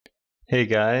Hey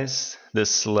guys,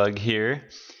 this Slug here.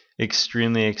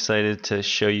 Extremely excited to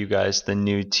show you guys the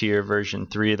new tier version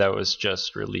 3 that was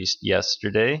just released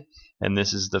yesterday. And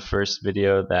this is the first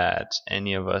video that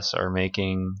any of us are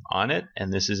making on it.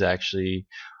 And this is actually,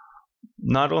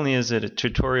 not only is it a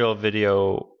tutorial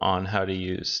video on how to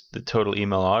use the Total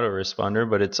Email Autoresponder,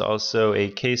 but it's also a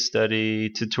case study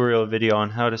tutorial video on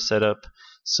how to set up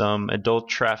some adult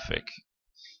traffic.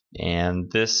 And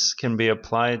this can be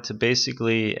applied to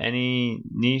basically any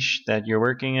niche that you're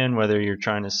working in, whether you're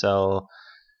trying to sell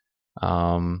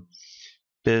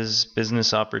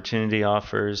business opportunity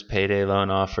offers, payday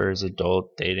loan offers,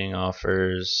 adult dating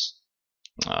offers,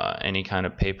 any kind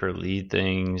of pay-per lead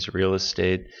things, real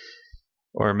estate,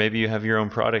 or maybe you have your own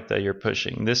product that you're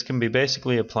pushing. This can be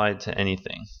basically applied to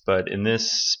anything. But in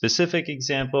this specific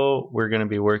example, we're going to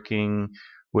be working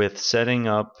with setting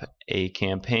up a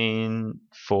campaign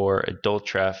for adult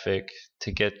traffic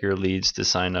to get your leads to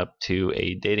sign up to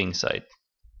a dating site.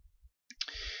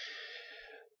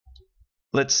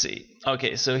 Let's see.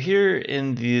 Okay, so here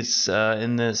in this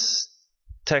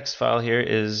text file here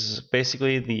is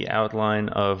basically the outline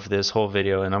of this whole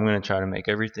video, and I'm going to try to make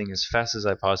everything as fast as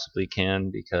I possibly can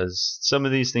because some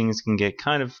of these things can get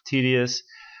kind of tedious.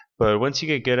 But once you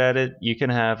get good at it, you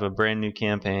can have a brand new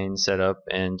campaign set up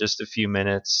in just a few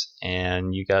minutes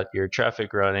and you got your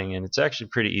traffic running, and it's actually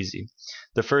pretty easy.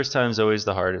 The first time is always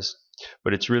the hardest,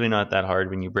 but it's really not that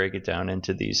hard when you break it down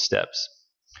into these steps.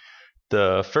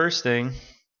 The first thing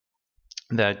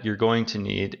that you're going to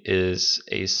need is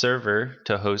a server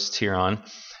to host tier on.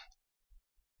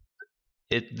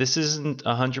 This isn't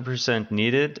 100%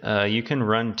 needed. You can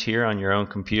run tier on your own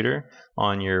computer,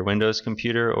 on your Windows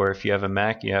computer, or if you have a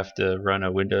Mac, you have to run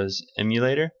a Windows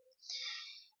emulator.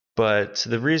 But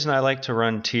the reason I like to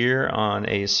run tier on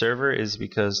a server is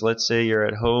because let's say you're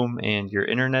at home and your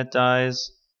internet dies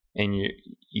and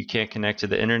you can't connect to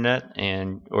the internet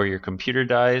or your computer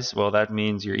dies. Well, that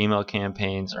means your email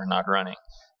campaigns are not running.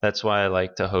 That's why I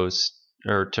like to host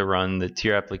or to run the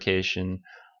tier application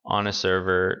on a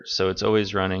server, so it's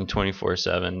always running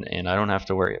 24/7 and I don't have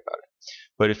to worry about it.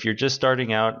 But if you're just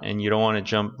starting out and you don't want to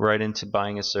jump right into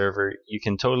buying a server, you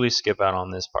can totally skip out on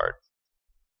this part.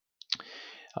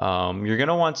 You're going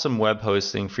to want some web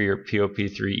hosting for your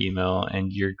POP3 email,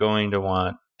 and you're going to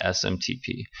want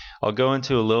SMTP. I'll go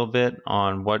into a little bit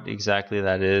on what exactly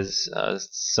that is.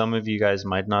 Some of you guys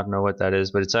might not know what that is,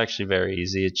 but it's actually very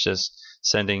easy. It's just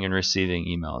sending and receiving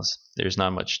emails. There's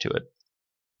not much to it.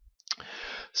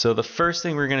 So the first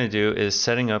thing we're going to do is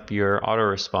setting up your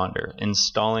autoresponder,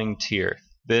 installing tier.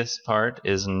 This part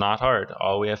is not hard.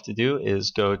 All we have to do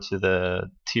is go to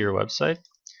the tier website,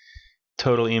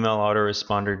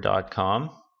 totalemailautoresponder.com,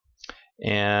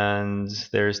 and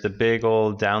there's the big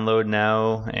old download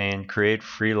now and create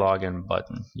free login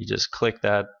button. You just click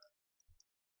that,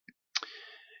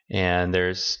 and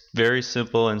there's very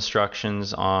simple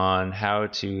instructions on how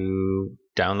to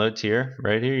download tier.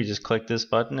 Right here, you just click this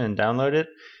button and download it,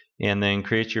 and then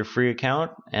create your free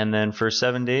account, and then for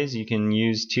 7 days you can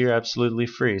use tier absolutely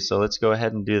free. So let's go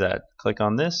ahead and do that. Click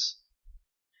on this,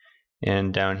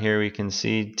 and down here we can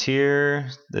see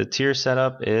tier. The tier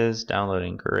setup is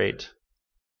downloading. Great.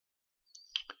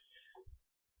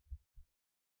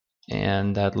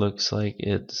 And that looks like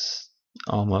it's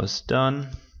almost done.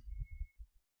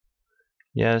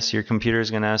 Yes, your computer is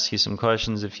going to ask you some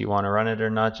questions. If you want to run it or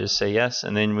not, just say yes,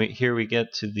 and then here we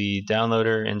get to the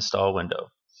downloader install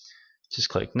window. Just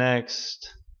click next.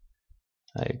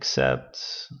 I accept.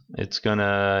 It's going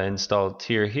to install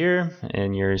tier here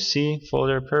in your C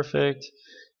folder. Perfect.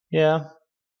 Yeah.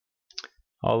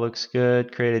 All looks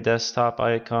good. Create a desktop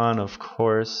icon, of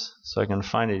course, so I can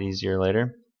find it easier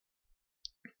later.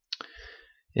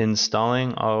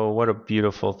 Installing. Oh, what a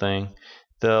beautiful thing.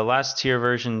 The last tier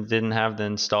version didn't have the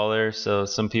installer, so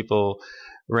some people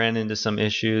ran into some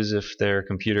issues if their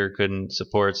computer couldn't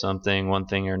support something, one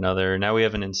thing or another. Now we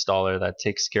have an installer that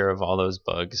takes care of all those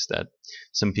bugs that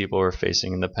some people were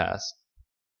facing in the past.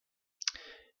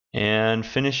 And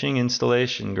finishing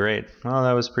installation. Great. Oh,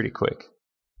 that was pretty quick.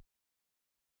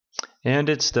 And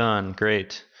it's done.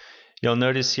 Great. You'll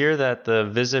notice here that the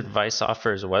Visit Vice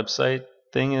Offers website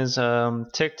thing is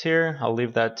ticked here. I'll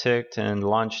leave that ticked, and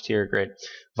launched here. Great.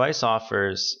 Vice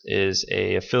Offers is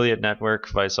a affiliate network,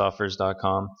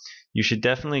 viceoffers.com. You should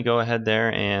definitely go ahead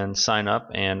there and sign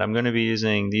up, and I'm going to be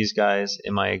using these guys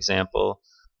in my example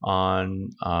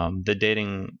on the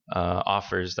dating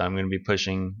offers that I'm going to be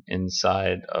pushing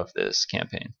inside of this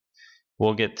campaign.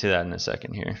 We'll get to that in a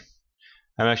second here.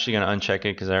 I'm actually going to uncheck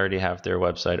it because I already have their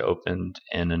website opened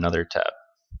in another tab.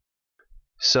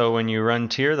 So when you run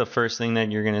tier, the first thing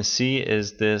that you're going to see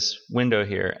is this window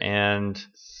here, and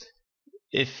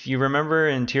if you remember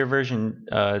in tier version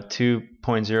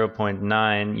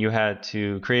 2.0.9, you had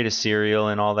to create a serial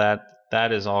and all that.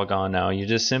 That is all gone now. You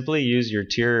just simply use your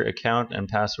tier account and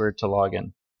password to log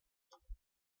in.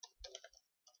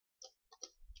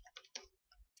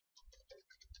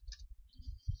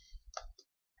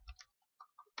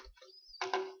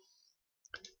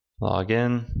 Log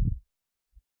in.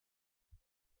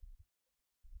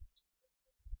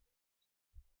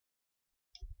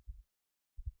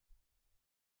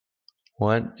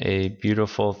 What a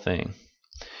beautiful thing.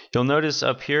 You'll notice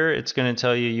up here it's going to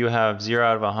tell you you have 0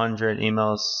 out of 100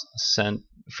 emails sent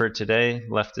for today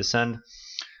left to send.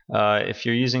 If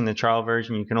you're using the trial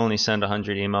version, you can only send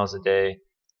 100 emails a day.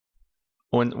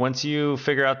 Once you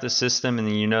figure out the system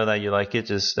and you know that you like it,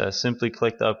 just simply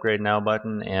click the Upgrade Now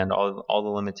button and all the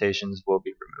limitations will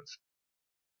be removed.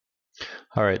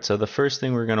 Alright, so the first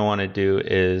thing we're going to want to do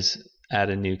is add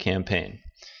a new campaign.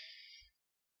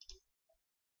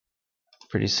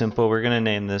 Pretty simple. We're going to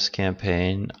name this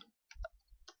campaign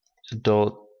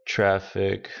Adult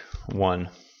Traffic 1.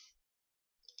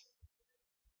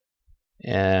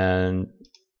 And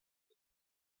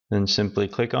then simply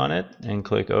click on it and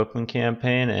click Open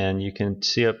Campaign, and you can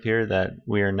see up here that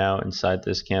we are now inside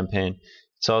this campaign.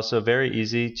 It's also very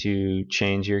easy to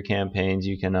change your campaigns.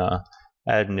 You can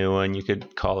add a new one. You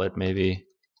could call it maybe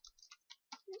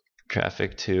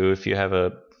Traffic 2 if you have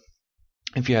a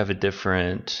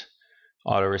different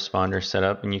autoresponder set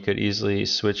up, and you could easily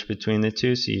switch between the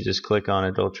two. So you just click on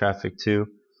Adult Traffic 2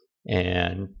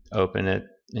 and open it,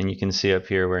 and you can see up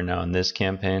here we're now in this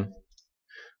campaign.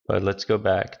 But let's go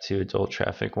back to Adult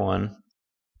Traffic 1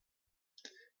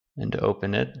 and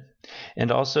open it.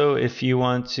 And also, if you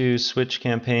want to switch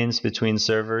campaigns between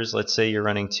servers, let's say you're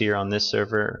running tier on this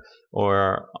server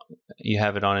or you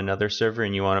have it on another server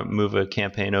and you want to move a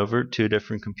campaign over to a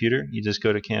different computer, you just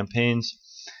go to Campaigns,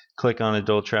 click on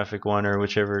Adult Traffic 1 or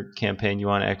whichever campaign you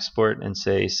want to export and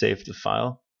say Save the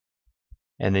file.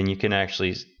 And then you can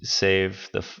actually save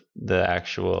the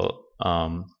actual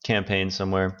campaign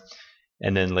somewhere,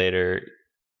 and then later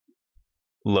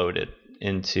load it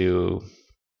into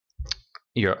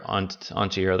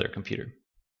onto your other computer.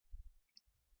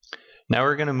 Now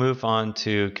we're going to move on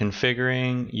to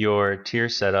configuring your tier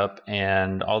setup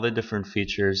and all the different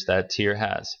features that tier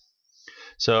has.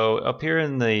 So up here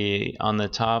on the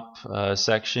top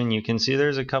section, you can see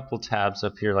there's a couple tabs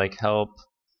up here like Help,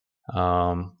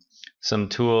 some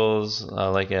tools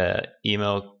like a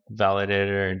email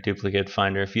validator and duplicate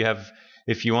finder.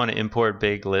 If you want to import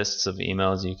big lists of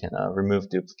emails, you can remove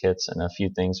duplicates and a few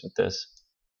things with this.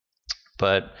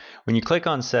 But when you click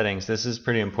on settings, this is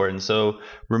pretty important. So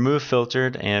remove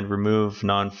filtered and remove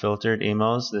non-filtered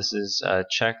emails. This is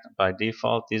checked by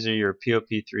default. These are your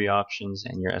POP3 options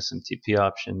and your SMTP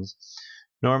options.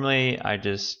 Normally, I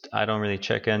don't really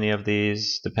check any of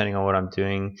these depending on what I'm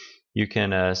doing. You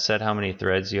can set how many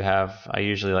threads you have. I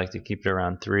usually like to keep it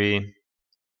around 3.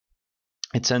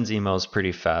 It sends emails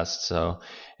pretty fast, so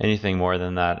anything more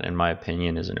than that, in my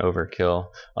opinion, is an overkill.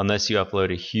 Unless you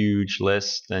upload a huge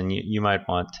list, then you might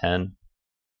want 10,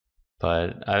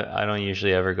 but I don't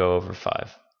usually ever go over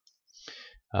 5.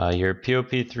 Your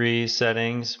POP3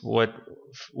 settings,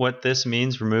 what this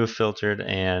means, remove filtered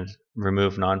and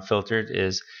remove non-filtered,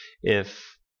 is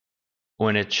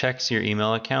when it checks your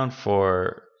email account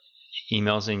for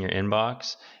emails in your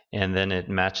inbox, and then it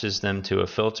matches them to a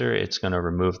filter, it's going to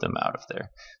remove them out of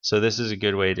there. So this is a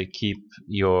good way to keep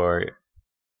your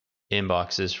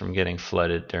inboxes from getting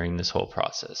flooded during this whole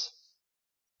process.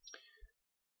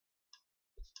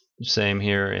 Same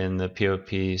here in the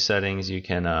POP settings, you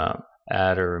can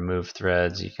add or remove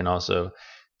threads. You can also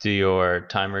do your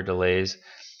timer delays.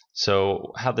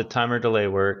 So how the timer delay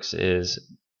works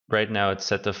is, right now it's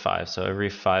set to 5, so every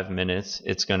 5 minutes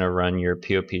it's going to run your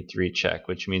POP3 check,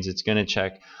 which means it's going to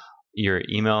check your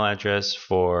email address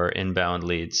for inbound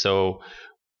leads. So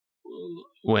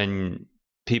when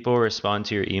people respond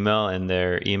to your email and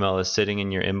their email is sitting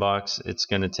in your inbox, it's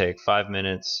going to take 5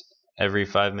 minutes. Every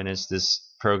 5 minutes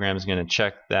this program is going to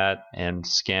check that and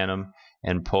scan them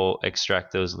and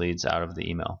extract those leads out of the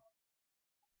email.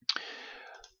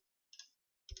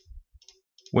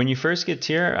 When you first get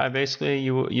tier,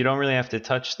 you don't really have to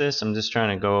touch this. I'm just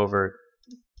trying to go over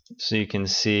so you can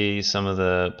see some of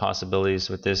the possibilities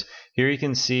with this. Here you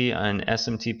can see on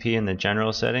SMTP in the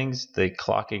general settings, the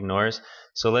clock ignores.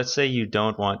 So let's say you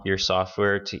don't want your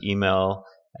software to email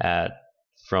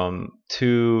from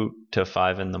 2 to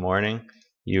 5 in the morning.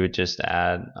 You would just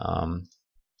add,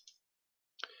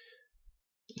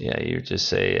 you would just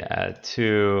say add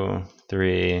 2,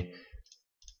 3,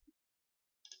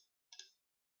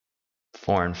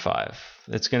 4, and 5.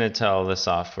 it's going to tell the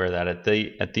software that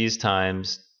at these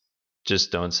times,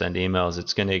 just don't send emails.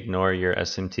 It's going to ignore your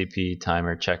SMTP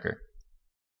timer checker.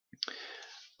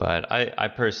 But I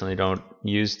personally don't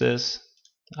use this.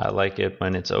 I like it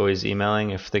when it's always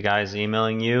emailing. If the guy's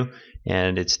emailing you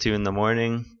and it's 2 in the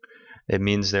morning, it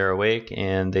means they're awake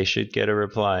and they should get a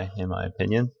reply, in my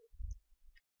opinion.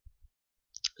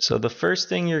 So the first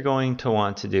thing you're going to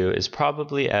want to do is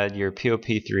probably add your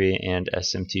POP3 and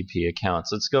SMTP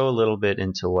accounts. Let's go a little bit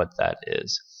into what that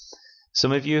is.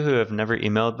 Some of you who have never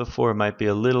emailed before might be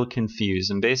a little confused,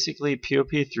 and basically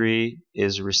POP3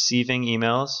 is receiving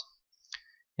emails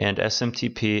and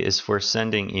SMTP is for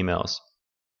sending emails.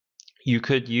 You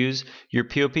could use your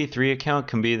POP3 account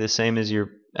can be the same as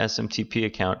your SMTP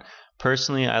account.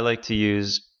 Personally, I like to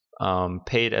use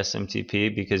paid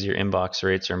SMTP because your inbox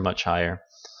rates are much higher.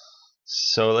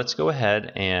 So let's go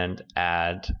ahead and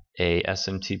add a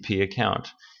SMTP account.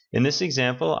 In this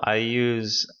example, I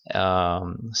use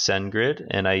SendGrid,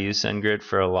 and I use SendGrid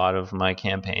for a lot of my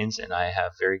campaigns, and I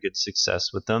have very good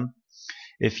success with them.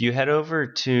 If you head over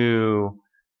to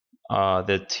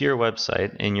the Tier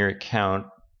website in your account,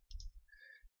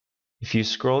 if you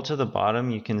scroll to the bottom,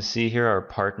 you can see here our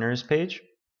partners page.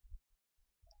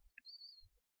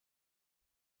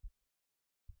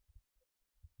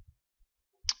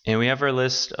 And we have our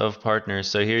list of partners.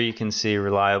 So here you can see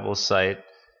reliable site.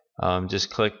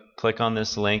 Just click on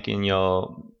this link and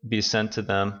you'll be sent to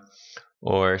them.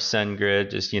 Or SendGrid,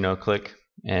 just click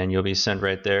and you'll be sent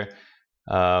right there.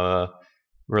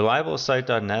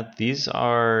 ReliableSite.net.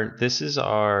 This is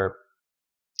our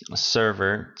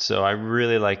server. So I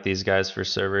really like these guys for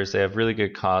servers. They have really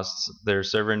good costs. Their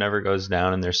server never goes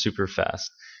down and they're super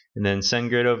fast. And then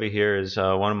SendGrid over here is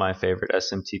one of my favorite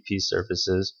SMTP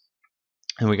services.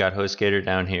 And we got HostGator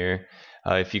down here.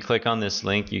 If you click on this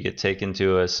link, you get taken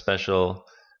to a special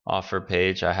offer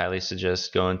page. I highly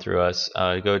suggest going through us.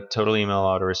 Go to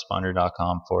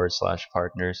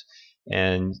totalemailautoresponder.com/partners,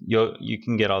 and you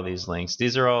can get all these links.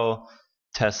 These are all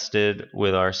tested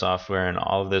with our software, and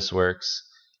all of this works.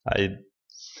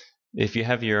 If you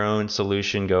have your own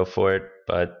solution, go for it.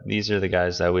 But these are the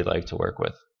guys that we like to work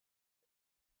with.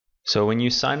 So when you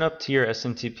sign up to your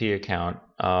SMTP account,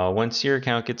 once your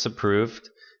account gets approved,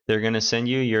 they're going to send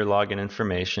you your login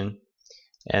information,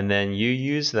 and then you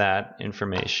use that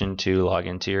information to log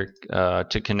into your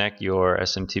to connect your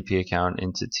SMTP account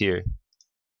into Tier.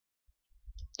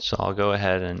 So I'll go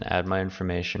ahead and add my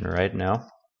information right now.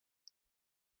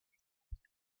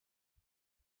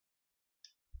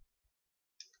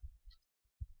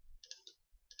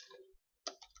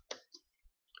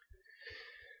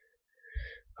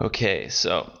 Okay,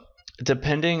 so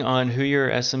depending on who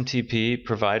your SMTP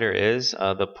provider is,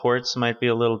 the ports might be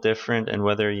a little different, and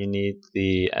whether you need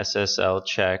the SSL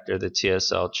checked or the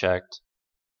TSL checked.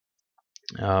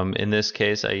 In this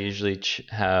case, I usually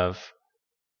have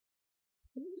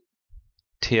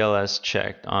TLS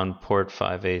checked on port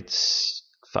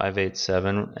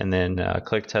 587, and then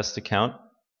click Test Account.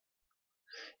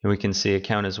 And we can see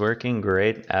account is working.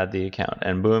 Great, add the account,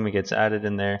 and boom, it gets added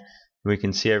in there. We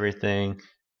can see everything.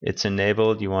 It's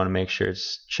enabled. You want to make sure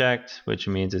it's checked, which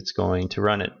means it's going to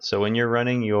run it. So when you're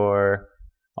running your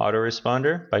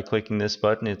autoresponder, by clicking this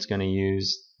button, it's going to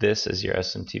use this as your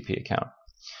SMTP account.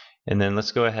 And then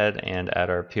let's go ahead and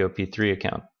add our POP3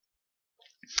 account.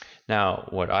 Now,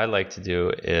 what I like to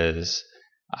do is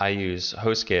I use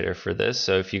HostGator for this.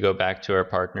 So if you go back to our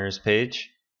partners page,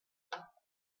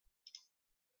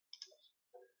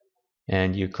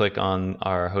 and you click on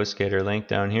our HostGator link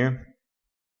down here,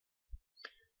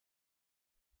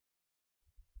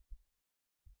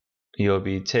 you'll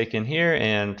be taken here,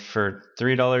 and for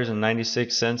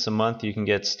 $3.96 a month you can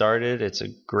get started. It's a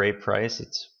great price.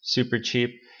 It's super cheap.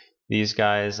 These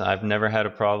guys, I've never had a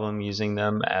problem using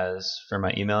them as for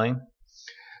my emailing.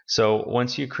 So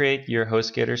once you create your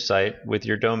HostGator site with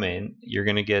your domain, you're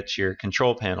going to get your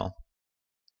control panel,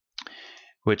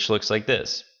 which looks like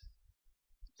this.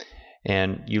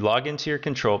 And you log into your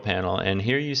control panel, and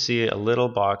here you see a little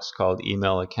box called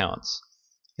Email Accounts.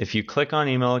 If you click on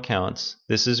Email Accounts,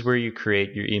 this is where you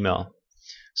create your email.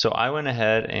 So I went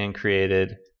ahead and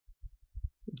created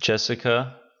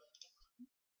Jessica,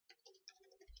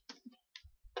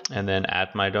 and then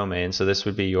at my domain. So this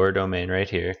would be your domain right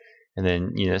here. And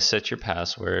then set your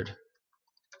password.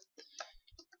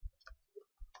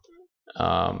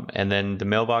 And then the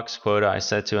mailbox quota I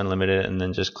set to unlimited, and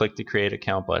then just click the Create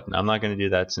Account button. I'm not going to do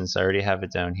that since I already have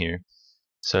it down here.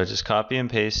 So just copy and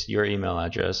paste your email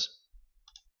address.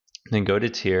 Then go to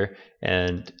Tier,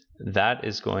 and that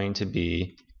is going to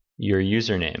be your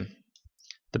username.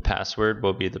 The password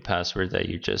will be the password that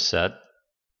you just set.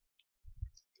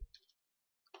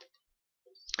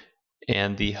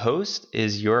 And the host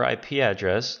is your IP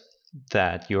address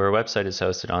that your website is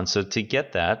hosted on. So to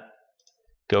get that,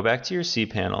 go back to your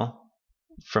cPanel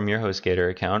from your HostGator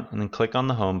account and then click on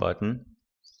the Home button.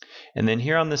 And then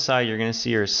here on the side, you're going to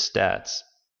see your stats.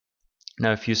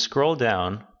 Now, if you scroll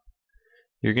down,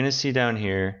 you're going to see down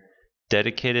here,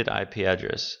 dedicated IP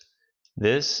address.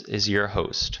 This is your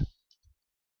host.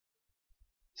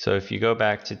 So if you go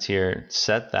back to tier,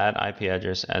 set that IP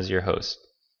address as your host.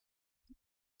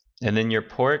 And then your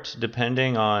port,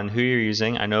 depending on who you're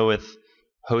using, I know with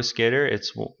HostGator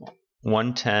it's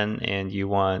 110 and you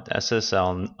want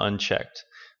SSL unchecked.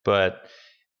 But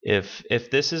if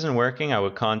this isn't working, I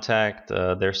would contact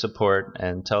their support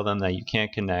and tell them that you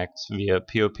can't connect via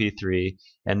POP3,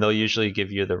 and they'll usually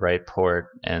give you the right port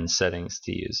and settings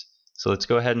to use. So let's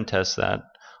go ahead and test that.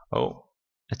 Oh,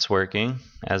 it's working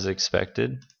as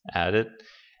expected. Add it,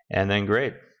 and then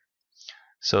great.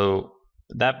 So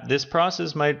this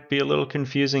process might be a little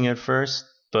confusing at first,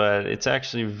 but it's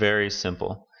actually very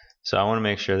simple. So I want to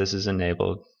make sure this is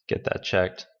enabled, get that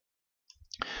checked.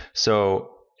 So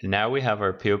now we have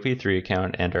our POP3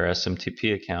 account and our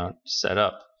SMTP account set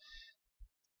up.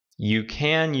 You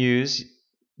can use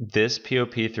this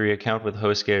POP3 account with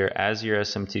HostGator as your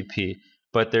SMTP,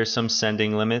 but there's some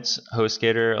sending limits.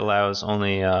 HostGator allows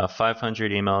only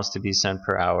 500 emails to be sent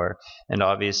per hour, and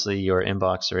obviously your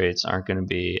inbox rates aren't going to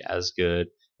be as good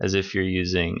as if you're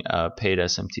using paid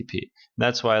SMTP.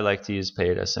 That's why I like to use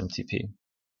paid SMTP.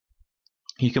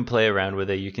 You can play around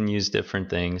with it, you can use different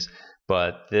things,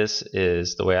 but this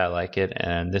is the way I like it,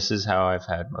 and this is how I've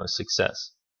had most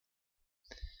success.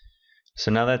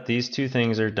 So now that these two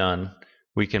things are done,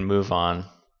 we can move on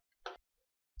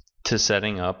to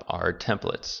setting up our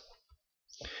templates,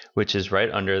 which is right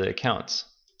under the accounts.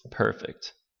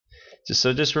 Perfect.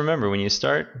 So just remember, when you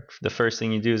start, the first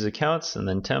thing you do is accounts, and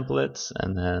then templates,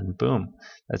 and then boom,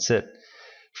 that's it.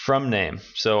 From name.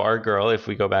 So our girl, if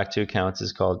we go back to accounts,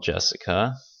 is called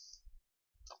Jessica.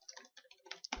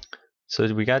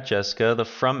 So we got Jessica. The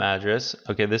from address.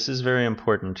 Okay, this is very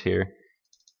important here.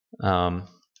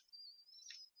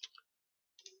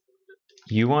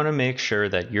 You want to make sure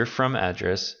that your from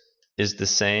address is the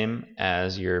same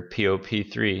as your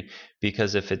POP3,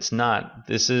 because if it's not,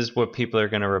 this is what people are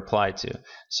going to reply to.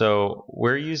 So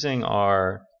we're using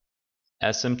our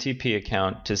SMTP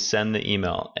account to send the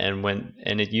email, and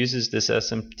it uses this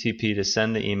SMTP to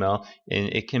send the email, and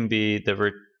it can be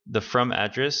the from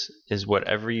address is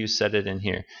whatever you set it in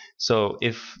here. So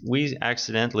if we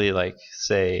accidentally, like,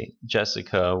 say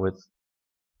Jessica with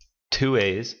 2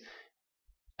 A's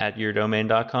at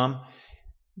yourdomain.com,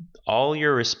 all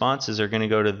your responses are going to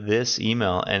go to this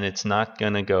email, and it's not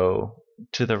going to go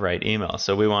to the right email.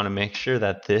 So we want to make sure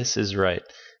that this is right.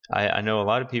 I know a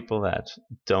lot of people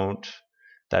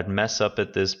that mess up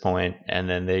at this point, and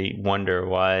then they wonder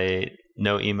why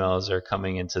no emails are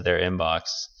coming into their inbox.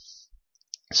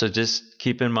 So just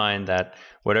keep in mind that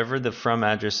whatever the from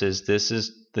address is, this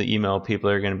is the email people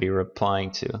are going to be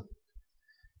replying to.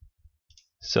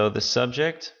 So the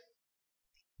subject,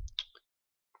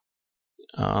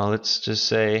 let's just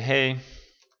say, hey,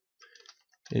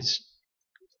 it's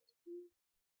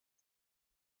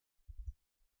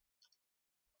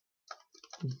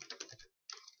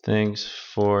thanks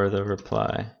for the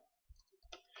reply.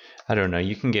 I don't know,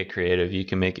 you can get creative. You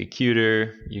can make it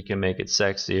cuter, you can make it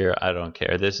sexier, I don't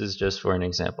care. This is just for an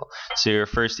example. So your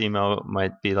first email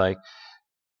might be like,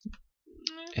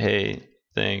 hey,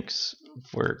 thanks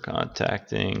for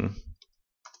contacting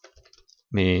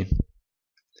me.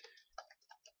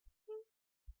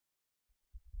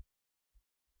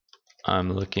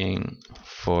 I'm looking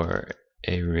for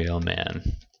a real man.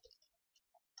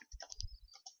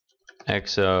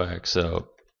 XOXO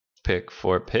pick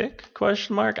for pick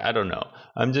question mark. I don't know.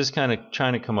 I'm just kind of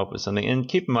trying to come up with something. And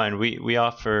keep in mind, we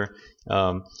offer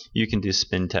you can do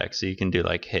spin text. So you can do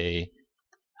like, hey,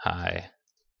 hi,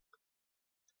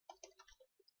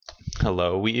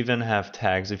 hello. We even have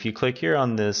tags. If you click here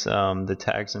on this the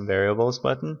tags and variables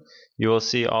button, you will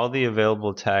see all the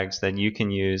available tags that you can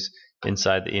use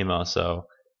inside the email. So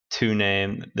to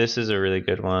name, this is a really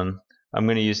good one. I'm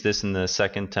going to use this in the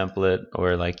second template,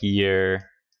 or like year,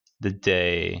 the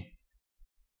day.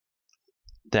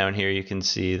 Down here you can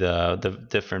see the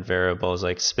different variables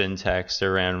like spin text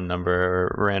or random number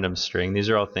or random string. These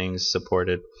are all things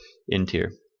supported in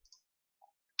tier.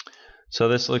 So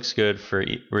this looks good for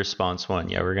response 1.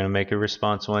 Yeah, we're going to make a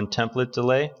response 1 template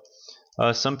delay.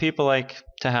 Some people like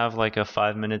to have like a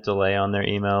 5-minute delay on their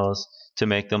emails to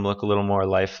make them look a little more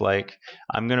lifelike.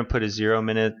 I'm going to put a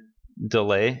 0-minute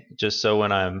delay just so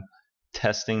when I'm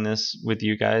testing this with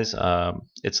you guys.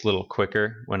 It's a little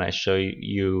quicker when I show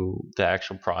you the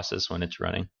actual process when it's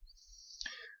running.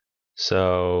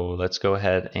 So let's go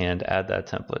ahead and add that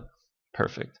template.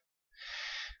 Perfect.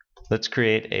 Let's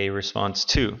create a response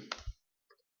 2.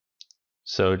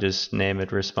 So just name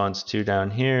it response 2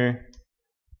 down here.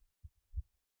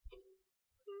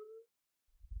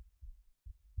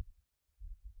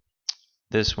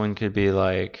 This one could be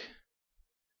like,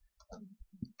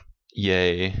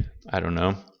 yay, I don't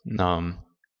know.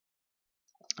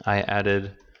 I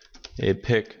added a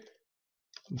pic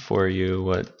for you.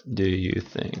 What do you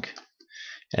think?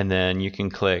 And then you can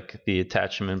click the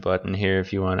attachment button here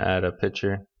if you want to add a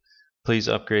picture. Please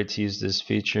upgrade to use this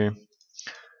feature.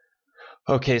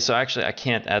 Okay, so actually I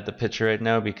can't add the picture right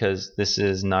now because this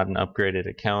is not an upgraded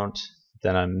account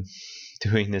that I'm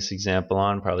doing this example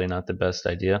on. Probably not the best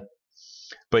idea.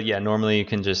 But yeah, normally you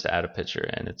can just add a picture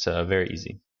and it's very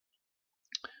easy.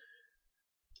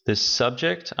 This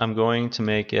subject, I'm going to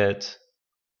make it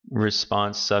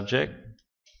response subject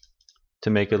to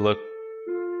make it look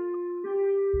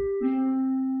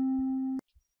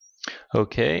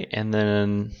okay. And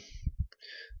then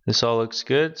this all looks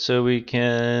good, so we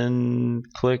can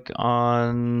click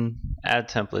on add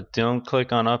template. Don't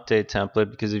click on update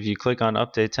template, because if you click on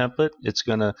update template, it's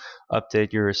going to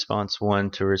update your response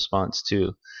 1 to response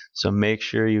 2. So make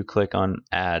sure you click on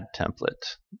add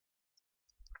template.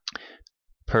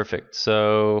 Perfect.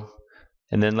 So,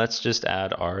 and then let's just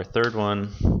add our third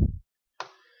one.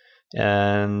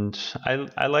 And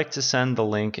I like to send the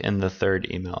link in the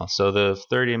third email. So the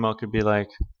third email could be like,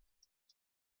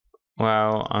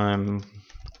 wow, I'm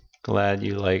glad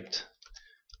you liked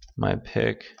my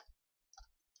pic.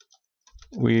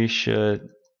 We should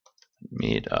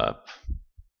meet up.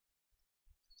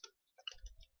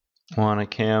 Want a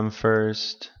cam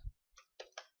first?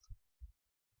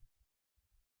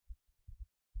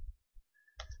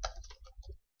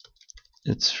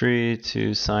 It's free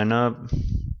to sign up.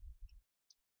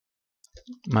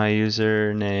 My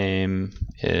username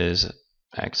is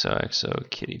XOXO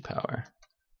Kitty Power.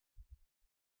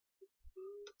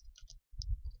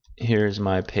 Here's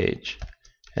my page.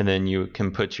 And then you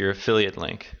can put your affiliate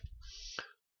link.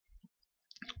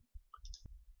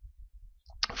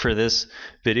 For this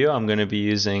video, I'm going to be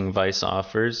using Vice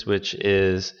Offers, which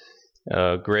is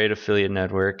a great affiliate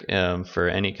network for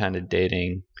any kind of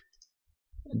dating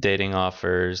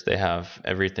offers. They have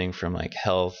everything from like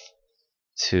health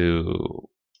to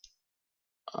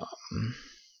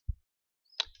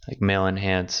like male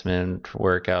enhancement,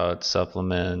 workout,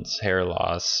 supplements, hair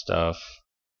loss stuff,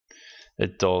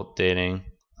 adult dating.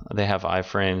 They have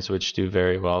iframes, which do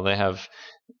very well. They have,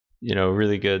 you know,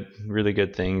 really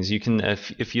good things. You can,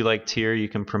 if you like Tier, you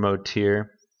can promote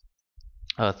Tier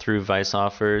through Vice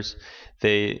Offers.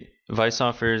 Vice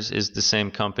Offers is the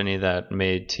same company that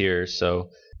made Tier, so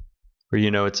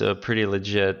you know it's a pretty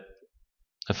legit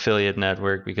affiliate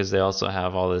network because they also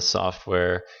have all this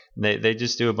software. They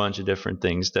just do a bunch of different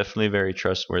things. Definitely very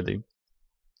trustworthy.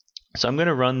 So I'm going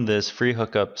to run this free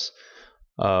hookups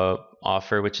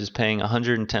offer, which is paying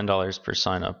 $110 per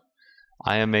sign up.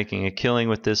 I am making a killing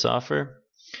with this offer,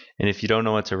 and if you don't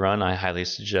know what to run, I highly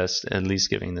suggest at least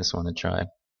giving this one a try.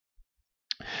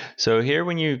 So here,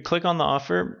 when you click on the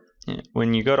offer,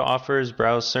 when you go to offers,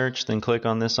 browse search, then click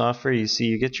on this offer, you see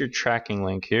you get your tracking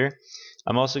link here.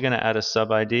 I'm also going to add a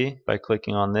sub ID by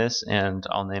clicking on this, and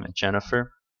I'll name it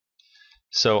Jennifer.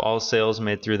 So all sales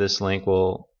made through this link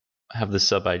will have the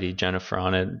sub ID Jennifer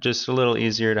on it. Just a little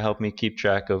easier to help me keep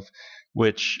track of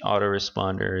which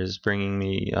autoresponder is bringing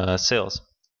me sales.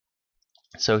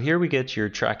 So here we get your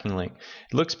tracking link.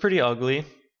 It looks pretty ugly.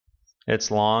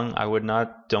 It's long.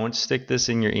 Don't stick this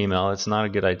in your email. It's not a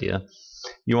good idea.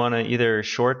 You want to either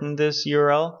shorten this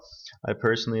URL. I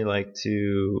personally like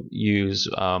to use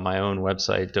my own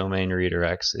website, Domain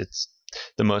Redirects. It's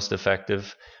the most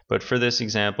effective. But for this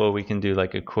example, we can do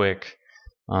like a quick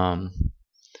Ali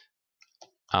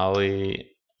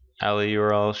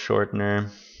URL shortener.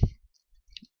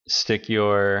 Stick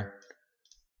your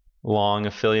long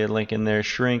affiliate link in there,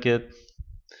 shrink it,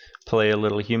 play a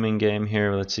little human game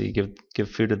here. Let's see, give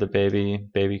food to the baby.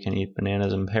 Baby can eat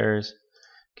bananas and pears.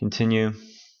 Continue.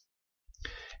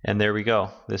 And there we go.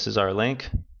 This is our link.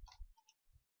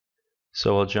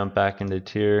 So we'll jump back into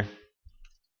Tier,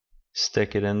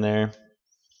 stick it in there.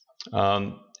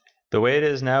 The way it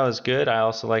is now is good. I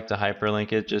also like to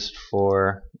hyperlink it just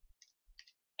for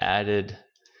added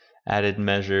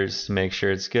measures to make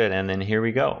sure it's good. And then here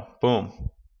we go. Boom.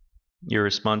 Your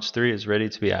response 3 is ready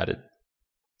to be added.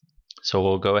 So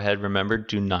we'll go ahead. Remember,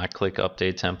 do not click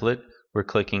update template. We're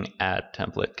clicking add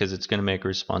template because it's going to make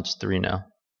response 3 now.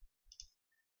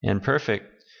 And perfect.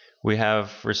 We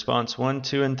have response 1,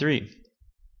 2, and 3.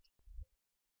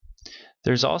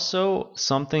 There's also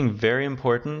something very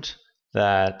important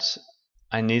that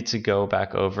I need to go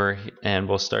back over, and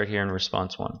we'll start here in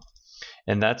response 1.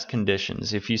 And that's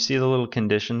conditions. If you see the little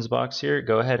conditions box here,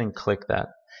 go ahead and click that.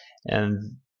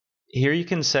 And here you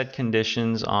can set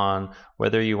conditions on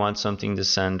whether you want something to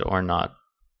send or not.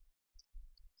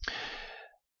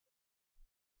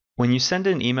 When you send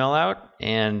an email out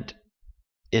and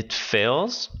it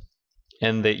fails,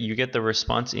 and that you get the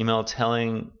response email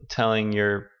telling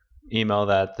your email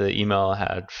that the email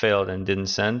had failed and didn't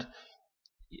send,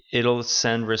 it'll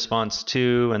send response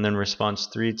 2 and then response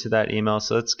 3 to that email,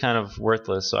 so it's kind of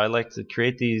worthless. So I like to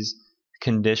create these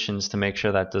conditions to make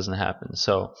sure that doesn't happen.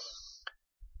 So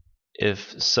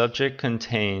if subject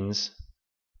contains,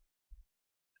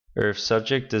 or if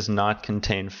subject does not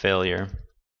contain failure,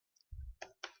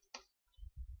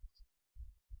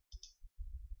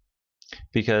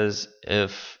 because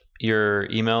if your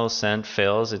email sent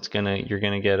fails, you're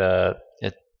gonna get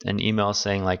an email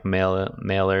saying like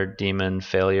mailer daemon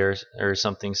failure or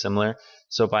something similar.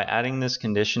 So by adding this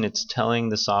condition, it's telling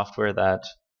the software that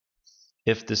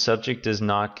if the subject does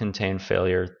not contain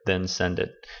failure, then send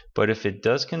it. But if it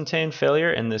does contain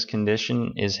failure and this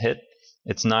condition is hit,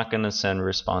 it's not going to send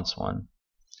response 1.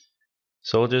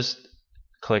 So we'll just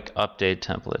click update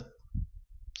template.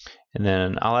 And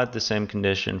then I'll add the same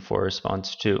condition for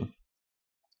response 2.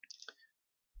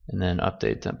 And then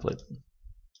update template.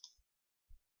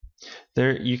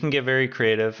 There, you can get very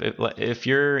creative. If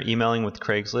you're emailing with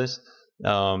Craigslist,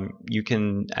 you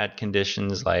can add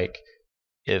conditions like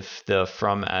if the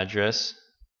from address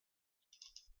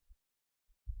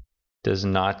does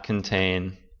not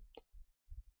contain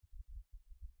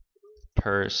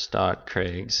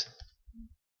purse.craigs,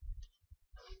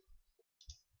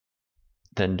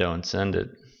 then don't send it.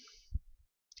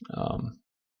 Let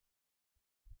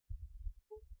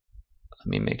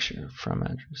me make sure from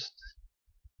address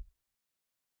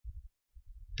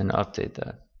and update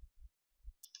that.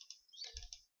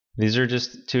 These are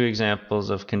just 2 examples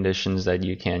of conditions that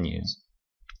you can use.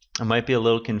 It might be a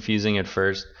little confusing at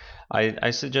first.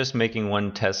 I suggest making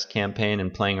one test campaign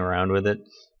and playing around with it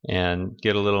and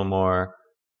get a little more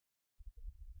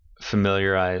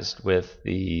familiarized with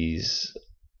these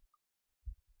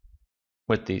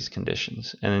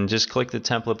conditions. And then just click the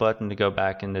template button to go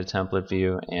back into template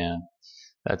view, and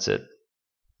that's it.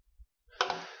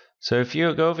 So if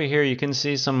you go over here, you can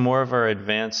see some more of our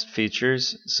advanced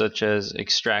features, such as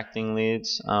extracting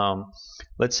leads.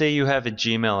 Let's say you have a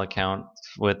Gmail account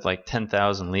with like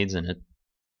 10,000 leads in it.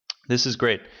 This is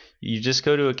great. You just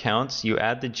go to accounts, you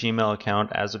add the Gmail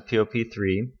account as a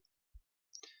POP3,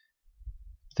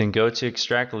 then go to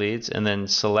extract leads, and then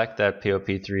select that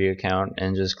POP3 account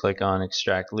and just click on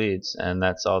extract leads, and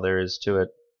that's all there is to it.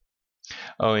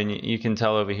 Oh, and you can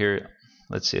tell over here,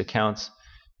 let's see, accounts.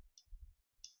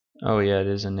 Oh yeah, it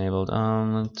is enabled.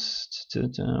 What's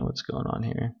going on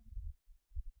here?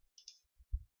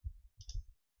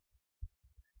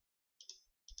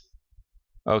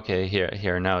 Okay,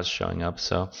 here now it's showing up.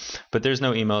 So, but there's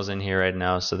no emails in here right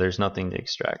now, so there's nothing to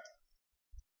extract.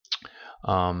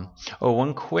 Oh,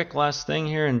 one quick last thing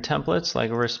here in templates,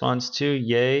 like a response to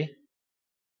yay,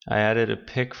 I added a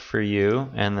pic for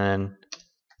you, and then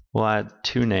we'll add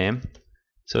ToName.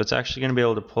 So it's actually going to be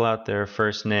able to pull out their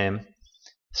first name.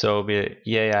 So it'll be,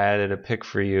 yay, I added a pic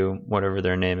for you, whatever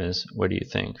their name is. What do you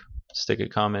think? Stick a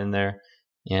comment in there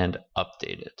and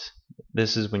update it.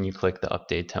 This is when you click the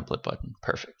update template button.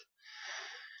 Perfect.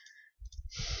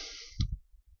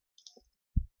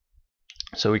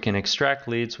 So we can extract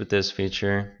leads with this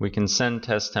feature. We can send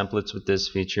test templates with this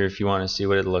feature if you want to see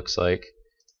what it looks like.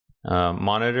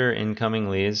 Monitor incoming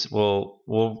leads. We'll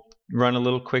run a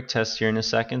little quick test here in a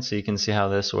second so you can see how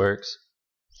this works.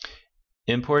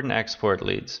 Import and export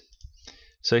leads.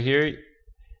 So here,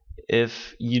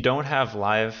 if you don't have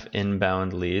live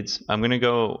inbound leads, I'm going to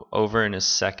go over in a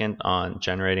second on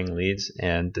generating leads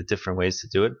and the different ways to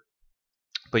do it.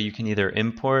 But you can either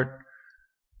import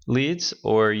leads,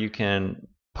 or you can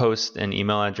post an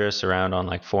email address around on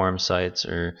like forum sites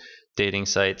or dating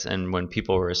sites, and when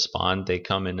people respond, they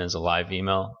come in as a live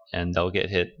email and they'll get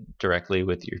hit directly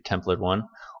with your template 1.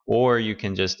 Or you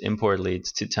can just import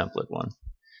leads to template 1.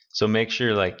 So make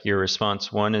sure like your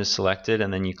response 1 is selected,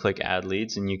 and then you click add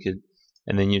leads, and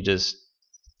then you just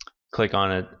click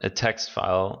on a text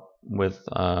file with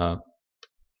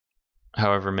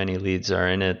however many leads are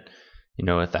in it,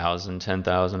 1,000,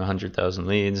 10,000, 100,000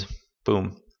 leads,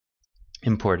 boom,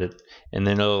 import it, and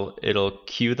then it'll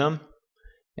queue them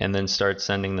and then start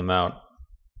sending them out.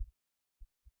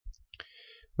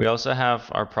 We also have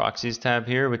our proxies tab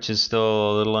here, which is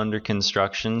still a little under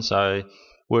construction, so I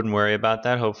wouldn't worry about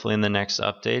that. Hopefully in the next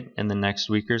update, in the next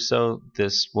week or so,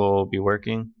 this will be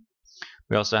working.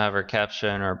 We also have our CAPTCHA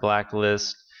and our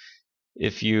blacklist.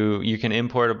 If you can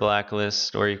import a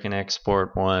blacklist or you can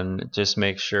export one, just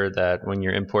make sure that when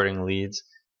you're importing leads,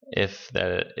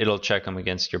 it'll check them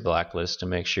against your blacklist to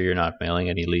make sure you're not mailing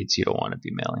any leads you don't want to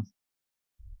be mailing.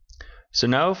 So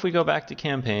now if we go back to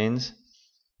campaigns,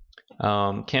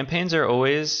 campaigns are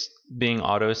always being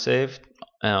autosaved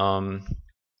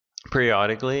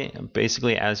periodically,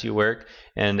 basically as you work,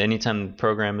 and anytime the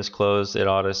program is closed, it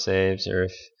autosaves, or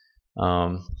if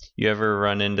you ever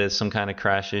run into some kind of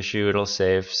crash issue, it'll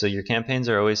save. So your campaigns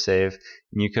are always saved,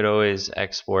 and you could always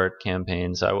export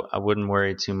campaigns. I wouldn't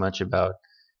worry too much about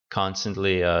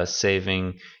constantly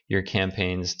saving your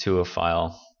campaigns to a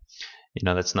file. You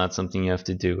know, that's not something you have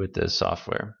to do with this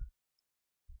software.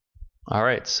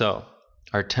 Alright, so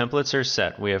our templates are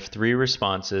set. We have 3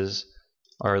 responses.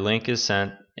 Our link is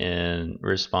sent in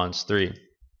response 3.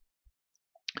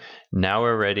 Now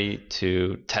we're ready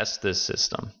to test this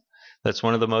system. That's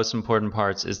one of the most important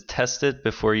parts, is test it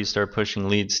before you start pushing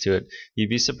leads to it. You'd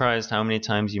be surprised how many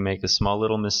times you make a small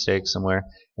little mistake somewhere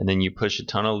and then you push a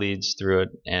ton of leads through it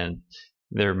and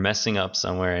they're messing up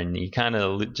somewhere, and you kind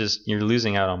of you're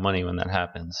losing out on money when that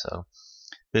happens. So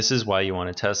this is why you want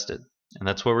to test it. And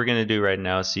that's what we're going to do right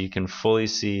now, so you can fully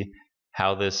see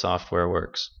how this software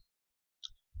works.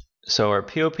 So our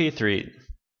POP3,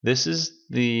 this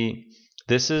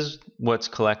is what's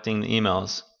collecting the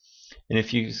emails. And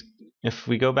if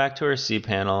we go back to our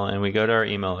cPanel and we go to our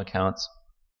email accounts,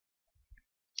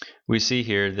 we see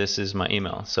here this is my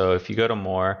email. So if you go to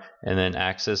more and then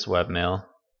access webmail,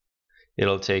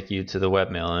 it'll take you to the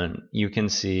webmail and you can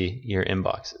see your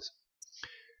inboxes.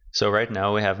 So right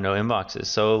now we have no inboxes,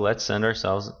 so let's send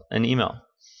ourselves an email.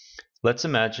 Let's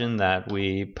imagine that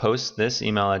we post this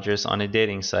email address on a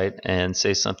dating site and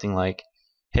say something like,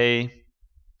 hey,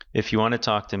 if you want to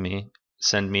talk to me,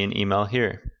 send me an email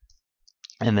here.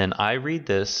 And then I read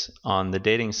this on the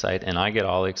dating site and I get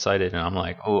all excited and I'm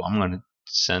like, oh, I'm going to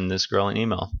send this girl an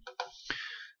email.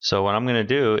 So what I'm going to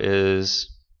do is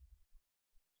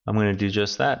I'm going to do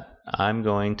just that. I'm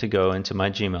going to go into my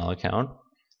Gmail account,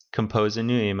 compose a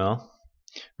new email.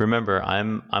 Remember,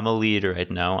 I'm a lead right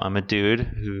now. I'm a dude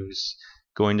who's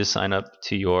going to sign up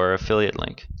to your affiliate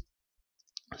link.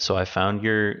 So I found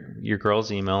your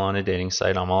girl's email on a dating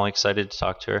site. I'm all excited to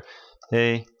talk to her.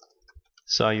 Hey,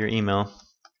 saw your email.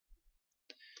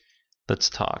 Let's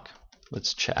talk.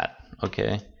 Let's chat.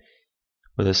 Okay.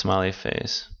 With a smiley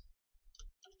face.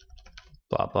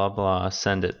 Blah, blah, blah.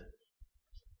 Send it.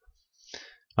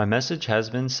 My message has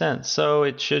been sent, so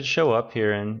it should show up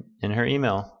here in her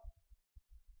email.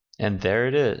 And there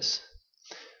it is.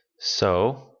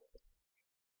 So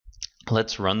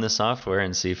let's run the software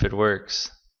and see if it works.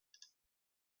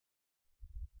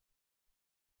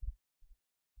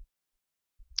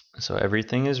 So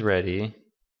everything is ready.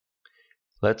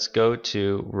 Let's go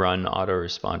to run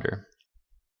autoresponder.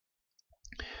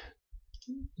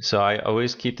 So I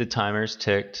always keep the timers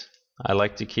ticked. I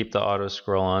like to keep the auto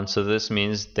scroll on, so this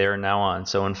means they're now on.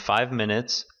 So in 5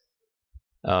 minutes,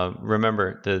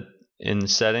 remember in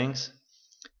settings,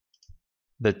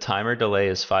 the timer delay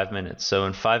is 5 minutes. So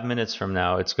in 5 minutes from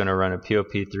now, it's going to run a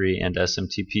POP3 and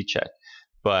SMTP check.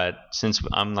 But since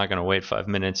I'm not going to wait 5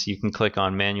 minutes, you can click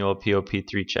on manual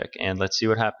POP3 check and let's see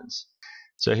what happens.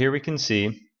 So here we can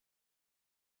see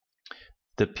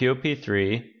the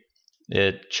POP3,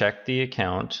 it checked the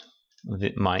account,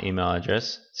 my email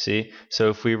address. See? So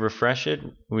if we refresh it,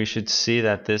 we should see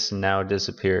that this now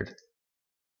disappeared.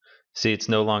 See, it's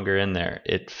no longer in there.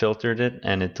 It filtered it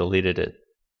and it deleted it.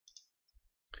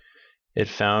 It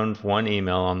found one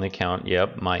email on the account,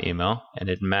 yep, my email, and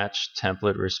it matched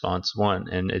template response 1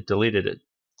 and it deleted it.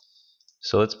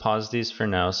 So let's pause these for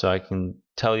now so I can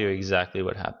tell you exactly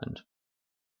what happened.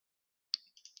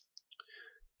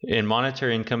 In monitor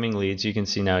incoming leads, you can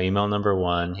see now email number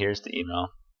 1, here's the email.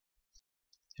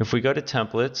 If we go to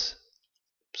templates,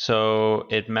 so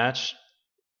it matched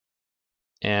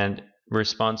and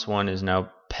response 1 is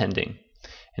now pending.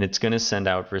 And it's going to send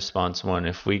out response 1.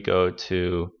 If we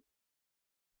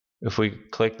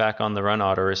click back on the run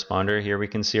autoresponder, here we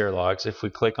can see our logs. If we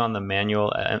click on the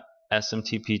manual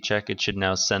SMTP check, it should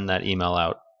now send that email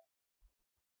out.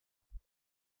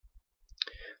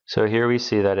 So here we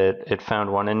see that it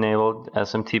found one enabled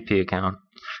SMTP account.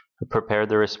 It prepared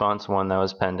the response 1 that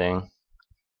was pending.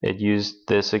 It used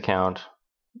this account,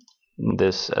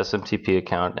 this SMTP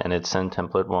account, and it sent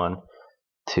template 1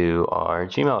 to our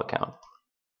Gmail account.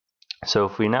 So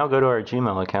if we now go to our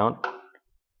Gmail account,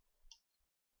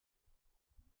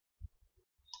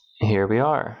 here we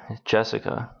are,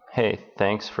 Jessica. Hey,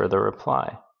 thanks for the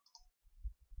reply.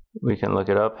 We can look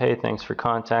it up. Hey, thanks for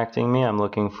contacting me. I'm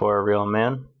looking for a real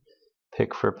man.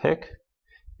 Pick for pick.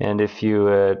 And if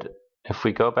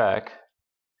we go back,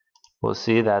 we'll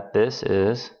see that this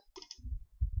is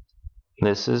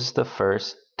the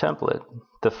first template,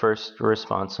 the first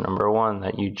response number 1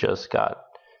 that you just got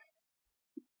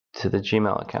to the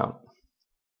Gmail account.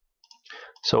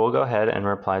 So we'll go ahead and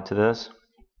reply to this.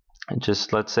 And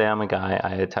just let's say I'm a guy,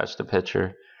 I attached a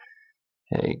picture.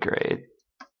 Hey, great.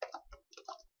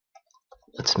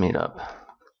 Let's meet up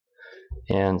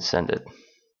and send it.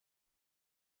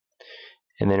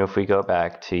 And then if we go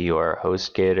back to your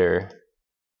HostGator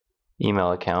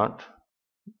email account,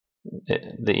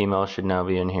 the email should now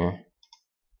be in here.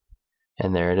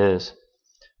 And there it is.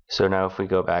 So now if we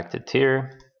go back to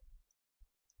tier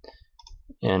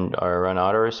and our run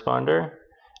autoresponder,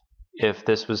 if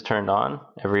this was turned on,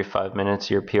 every 5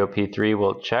 minutes your POP3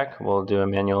 will check. We'll do a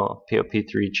manual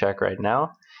POP3 check right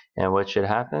now. And what should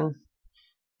happen?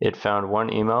 It found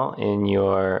one email in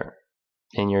your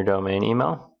domain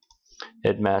email.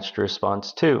 It matched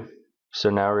response 2. So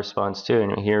now response 2,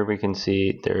 and here we can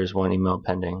see there's one email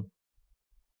pending.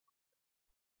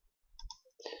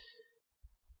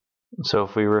 So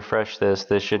if we refresh this,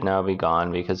 this should now be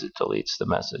gone because it deletes the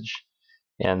message.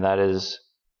 And that is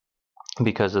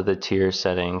because of the tier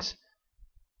settings.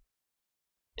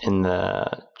 In the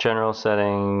general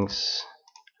settings,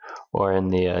 or in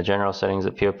the general settings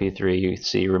of POP3, you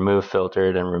see remove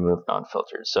filtered and remove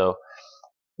non-filtered. So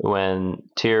when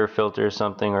tier filters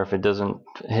something, or if it doesn't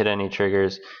hit any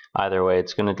triggers, either way,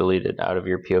 it's going to delete it out of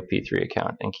your POP3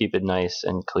 account and keep it nice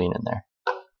and clean in there.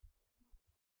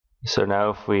 So now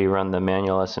if we run the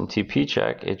manual SMTP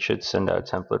check, it should send out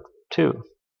template 2,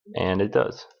 and it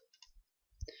does.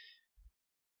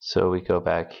 So we go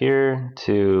back here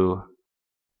to,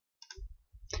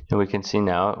 and we can see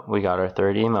now we got our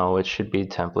third email, which should be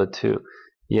template 2.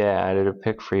 Yeah, I added a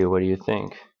pic for you. What do you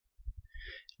think?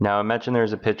 Now imagine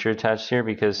there's a picture attached here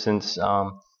because since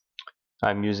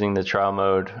I'm using the trial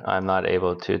mode, I'm not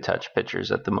able to attach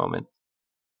pictures at the moment.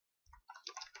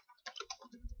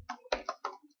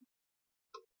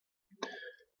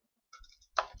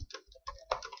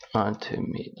 Want to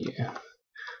meet you.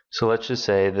 So let's just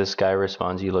say this guy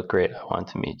responds, you look great, I want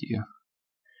to meet you.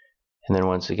 And then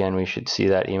once again, we should see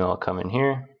that email come in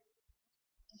here.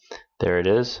 There it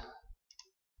is.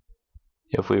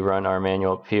 If we run our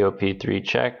manual POP3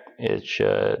 check, it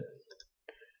should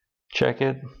check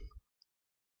it,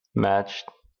 matched.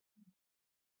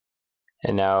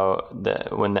 And now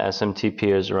when the SMTP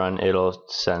is run, it'll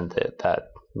send that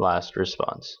last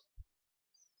response.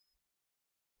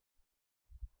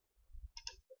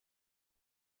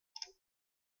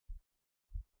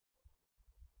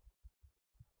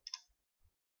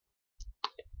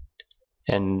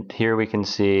 And here we can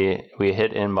see we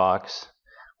hit inbox.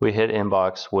 We hit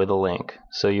inbox with a link.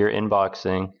 So you're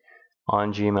inboxing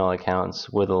on Gmail accounts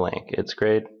with a link. It's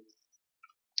great.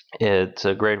 It's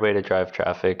a great way to drive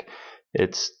traffic.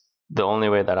 It's the only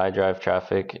way that I drive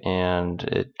traffic, and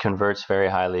it converts very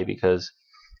highly because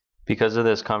of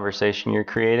this conversation you're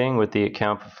creating with the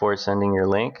account before sending your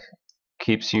link.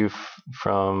 Keeps you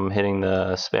from hitting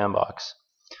the spam box.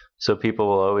 So people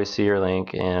will always see your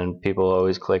link, and people will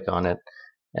always click on it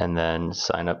and then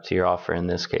sign up to your offer, in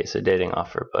this case a dating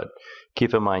offer. But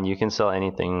keep in mind, you can sell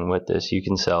anything with this. You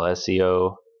can sell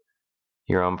SEO,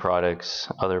 your own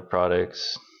products, other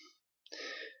products,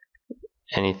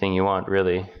 anything you want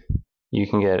really. You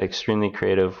can get extremely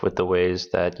creative with the ways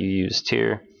that you use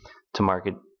tier to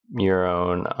market your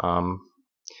own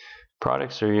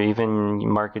products, or even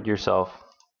market yourself.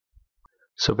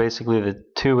 So basically the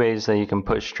two ways that you can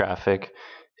push traffic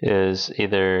is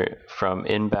either from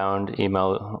inbound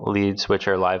email leads, which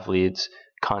are live leads,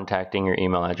 contacting your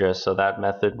email address. So that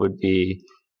method would be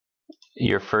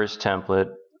your first template.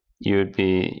 You'd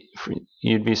be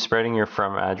spreading your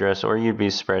from address, or you'd be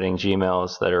spreading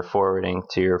Gmails that are forwarding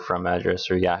to your from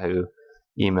address, or Yahoo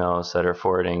emails that are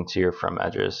forwarding to your from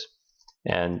address.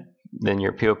 And then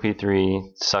your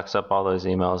POP3 sucks up all those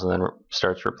emails and then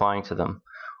starts replying to them.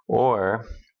 Or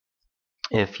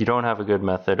if you don't have a good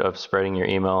method of spreading your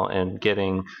email and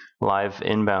getting live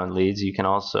inbound leads, you can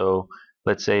also,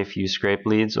 let's say if you scrape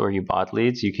leads or you bought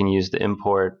leads, you can use the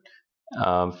import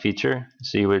feature.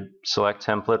 So you would select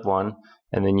template 1,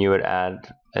 and then you would add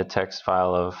a text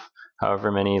file of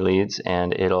however many leads,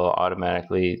 and it'll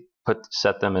automatically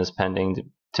set them as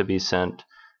pending to be sent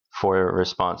for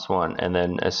response 1. And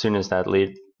then as soon as that lead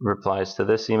replies to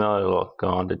this email, it'll go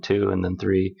on to 2 and then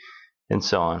 3 and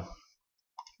so on.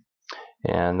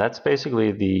 And that's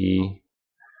basically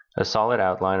a solid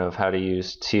outline of how to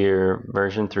use Tier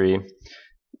version 3.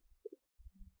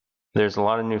 There's a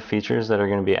lot of new features that are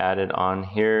going to be added on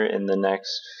here in the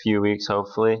next few weeks,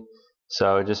 hopefully.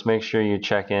 So just make sure you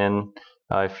check in.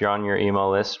 If you're on your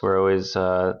email list, we always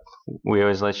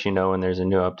let you know when there's a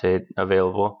new update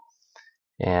available.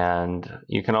 And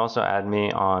you can also add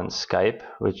me on Skype,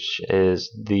 which is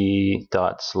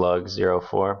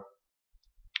the.slug04.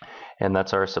 And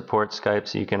that's our support Skype,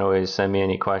 so you can always send me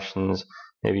any questions.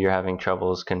 Maybe you're having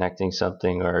troubles connecting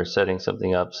something or setting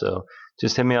something up, so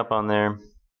just hit me up on there.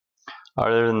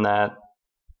 Other than that,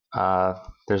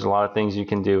 there's a lot of things you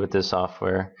can do with this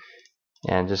software,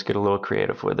 and just get a little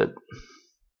creative with it.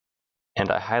 And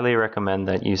I highly recommend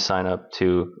that you sign up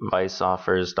to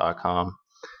viceoffers.com.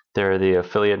 They're the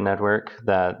affiliate network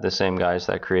that the same guys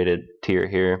that created Tier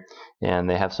here, and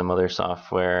they have some other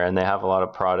software, and they have a lot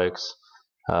of products,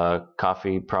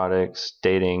 coffee products,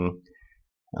 dating,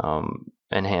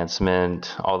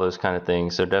 enhancement, all those kind of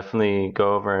things. So definitely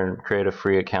go over and create a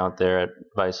free account there at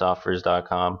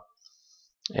viceoffers.com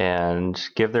and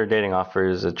give their dating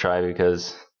offers a try,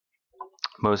 because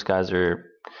most guys are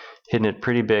hitting it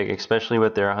pretty big, especially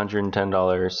with their $110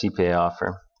 CPA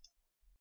offer.